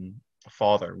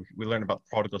father. We learned about the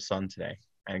prodigal son today,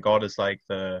 and God is like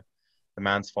the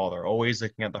man's father, always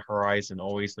looking at the horizon,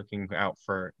 always looking out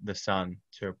for the son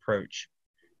to approach,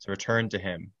 to return to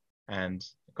him, and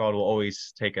God will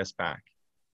always take us back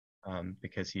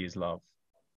because He is love.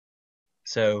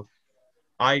 So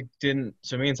me and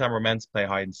Sam were meant to play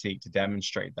hide and seek to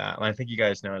demonstrate that, and I think you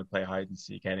guys know how to play hide and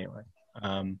seek anyway.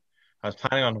 I was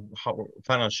planning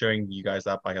on showing you guys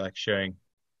that by trying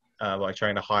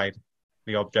to hide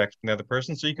the object from the other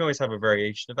person. So you can always have a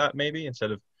variation of that, maybe instead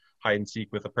of hide and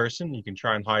seek with a person, you can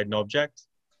try and hide an object,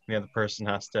 and the other person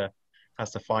has to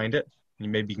find it.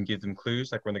 And maybe you can give them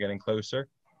clues, like when they're getting closer.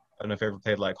 I don't know if you ever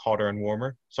played like Hotter and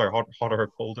Warmer. Sorry, Hotter or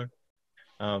Colder.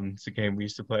 It's a game we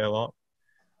used to play a lot.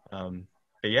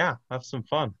 But yeah, have some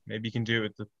fun. Maybe you can do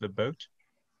it with the boat.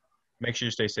 Make sure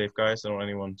you stay safe, guys. I don't want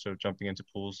anyone sort of jumping into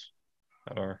pools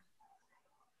that are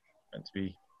meant to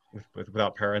be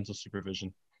without parental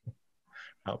supervision.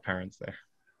 Without parents there.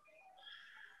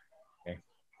 Okay.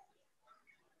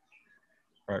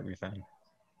 All right, Ruth Ann.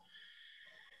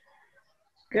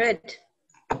 Good.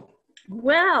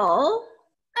 Well,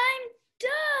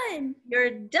 I'm done. You're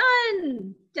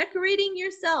done decorating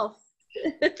yourself.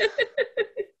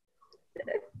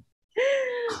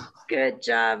 Good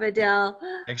job, Adele.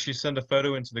 Make sure you send a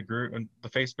photo into the group, the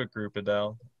Facebook group,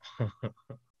 Adele.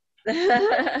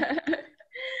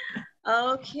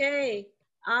 Okay,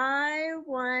 I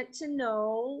want to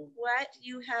know what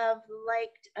you have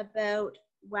liked about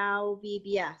WOW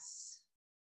VBS.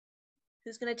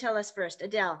 Who's going to tell us first?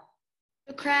 Adele.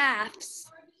 The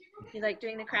crafts. You like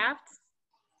doing the crafts?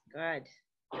 Good.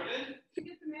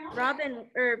 Robin,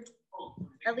 or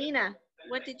Alina,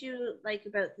 what did you like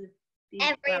about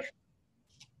Everything.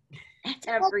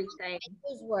 Everything.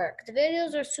 Videos work. The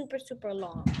videos are super, super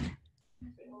long.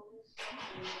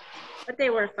 But they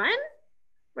were fun?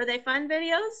 Were they fun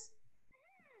videos?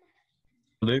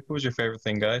 Luke, what was your favorite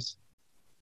thing, guys?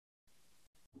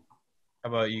 How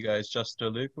about you guys? Just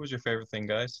Luke, what was your favorite thing,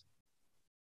 guys?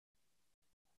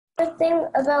 The thing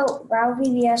about WOW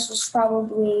VBS was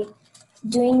probably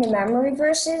doing the memory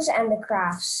verses and the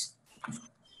crafts.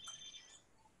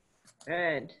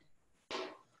 Good.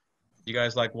 You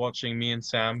guys like watching me and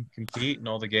Sam compete in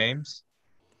all the games?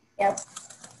 Yep.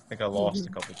 I think I lost a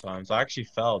couple times. I actually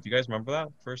fell. Do you guys remember that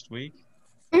first week?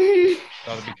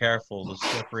 Gotta be careful. The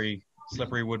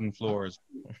slippery wooden floors.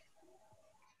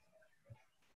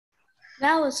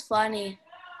 That was funny.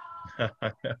 I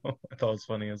know. I thought it was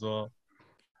funny as well.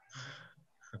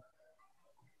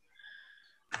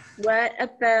 What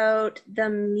about the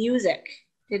music?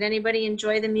 Did anybody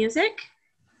enjoy the music?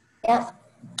 Yep.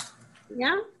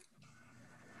 Yeah?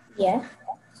 Yeah.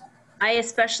 I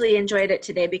especially enjoyed it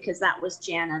today because that was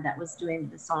Jana that was doing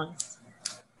the songs.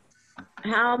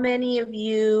 How many of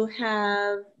you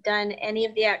have done any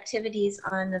of the activities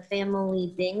on the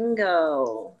family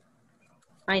bingo?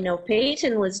 I know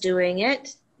Peyton was doing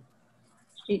it.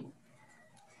 She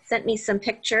sent me some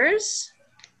pictures.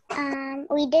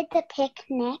 We did the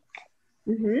picnic.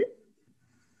 Mm-hmm.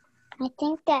 I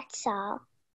think that's all.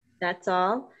 That's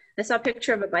all. I saw a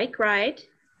picture of a bike ride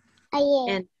Oh,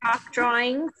 yeah. and chalk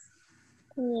drawings.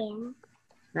 Yeah.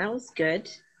 That was good.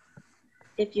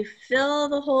 If you fill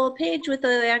the whole page with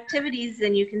the activities,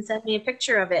 then you can send me a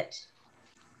picture of it.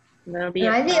 And that'll be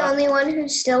Am I the only one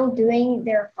who's still doing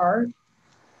their part?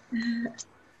 I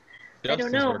don't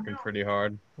Justin's know. working pretty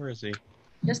hard. Where is he?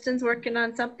 Justin's working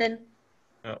on something.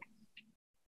 Oh,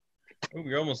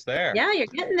 you're almost there. Yeah, you're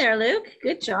getting there, Luke.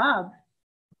 Good job.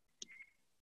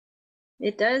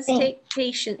 It does take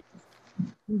patience.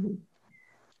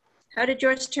 How did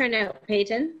yours turn out,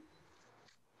 Peyton?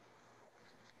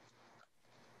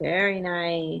 Very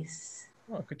nice.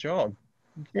 Oh, good job.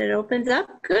 It opens up.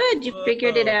 Good. You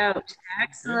figured it out.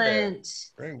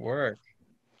 Excellent. Great work.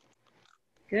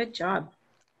 Good job.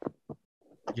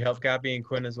 Did you help Gabby and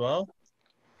Quinn as well?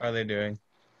 How are they doing?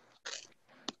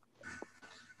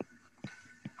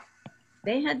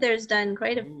 They had theirs done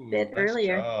quite a bit nice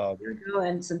earlier. job. Here we go.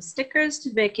 And some stickers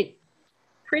to make it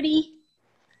pretty.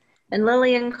 And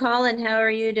Lily and Colin, how are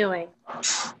you doing?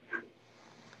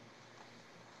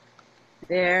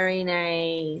 Very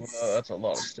nice. Well, that's a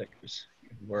lot of stickers.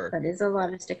 Good work. That is a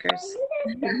lot of stickers.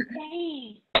 I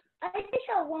just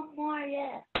have one more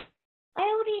left. I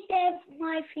already did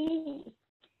my fee.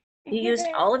 You used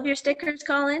all of your stickers,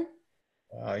 Colin?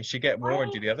 You should get more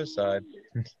and do the other side.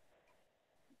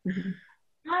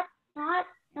 Not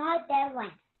that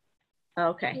one.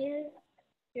 Okay. 2,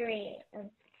 3 of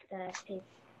the paper.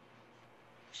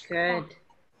 Good.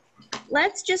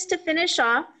 Let's just to finish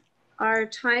off our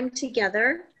time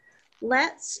together,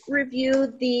 let's review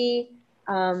the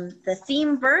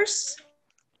theme verse,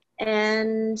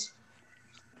 and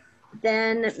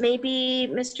then maybe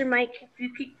Mr. Mike, if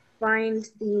you could find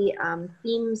the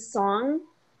theme song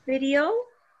video.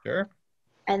 Sure.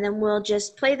 And then we'll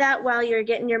just play that while you're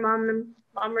getting your mom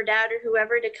or dad or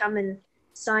whoever to come and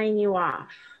sign you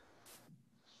off.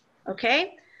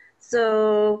 Okay?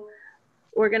 So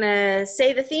we're going to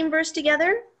say the theme verse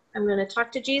together. I'm going to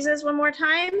talk to Jesus one more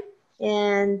time,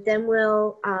 and then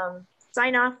we'll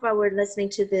sign off while we're listening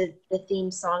to the theme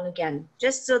song again,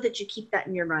 just so that you keep that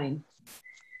in your mind.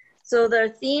 So the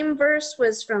theme verse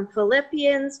was from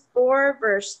Philippians 4,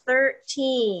 verse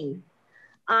 13.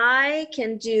 I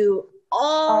can do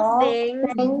all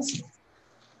things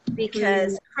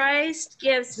because Christ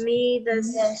gives me the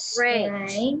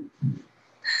strength.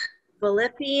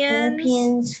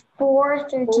 Philippians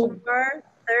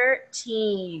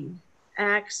 4:13.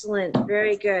 Excellent.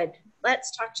 Very good.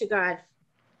 Let's talk to God.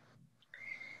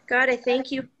 God, I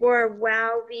thank you for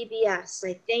WOW VBS.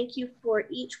 I thank you for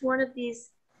each one of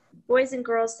these boys and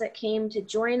girls that came to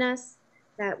join us,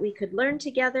 that we could learn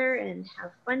together and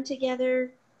have fun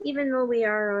together, even though we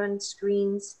are on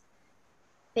screens.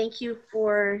 Thank you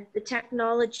for the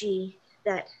technology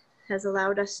that has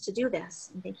allowed us to do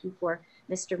this. And thank you for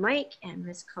Mr. Mike and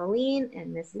Miss Colleen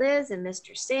and Miss Liz and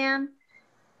Mr. Sam,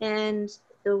 and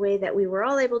the way that we were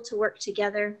all able to work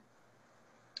together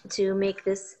to make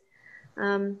this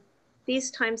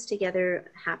these times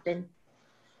together happen.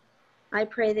 I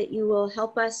pray that you will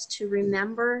help us to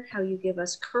remember how you give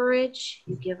us courage,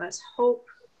 you give us hope,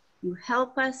 you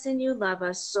help us, and you love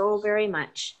us so very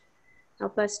much.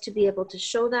 Help us to be able to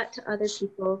show that to other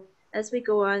people as we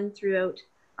go on throughout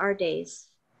our days.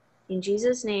 In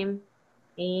Jesus' name,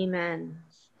 amen.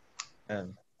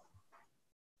 Amen.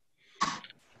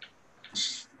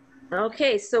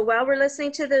 Okay, so while we're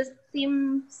listening to the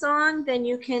theme song, then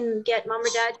you can get Mom or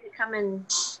Dad to come and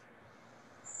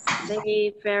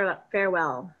say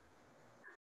farewell.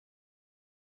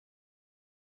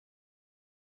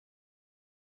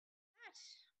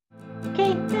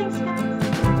 Okay, thanks, guys.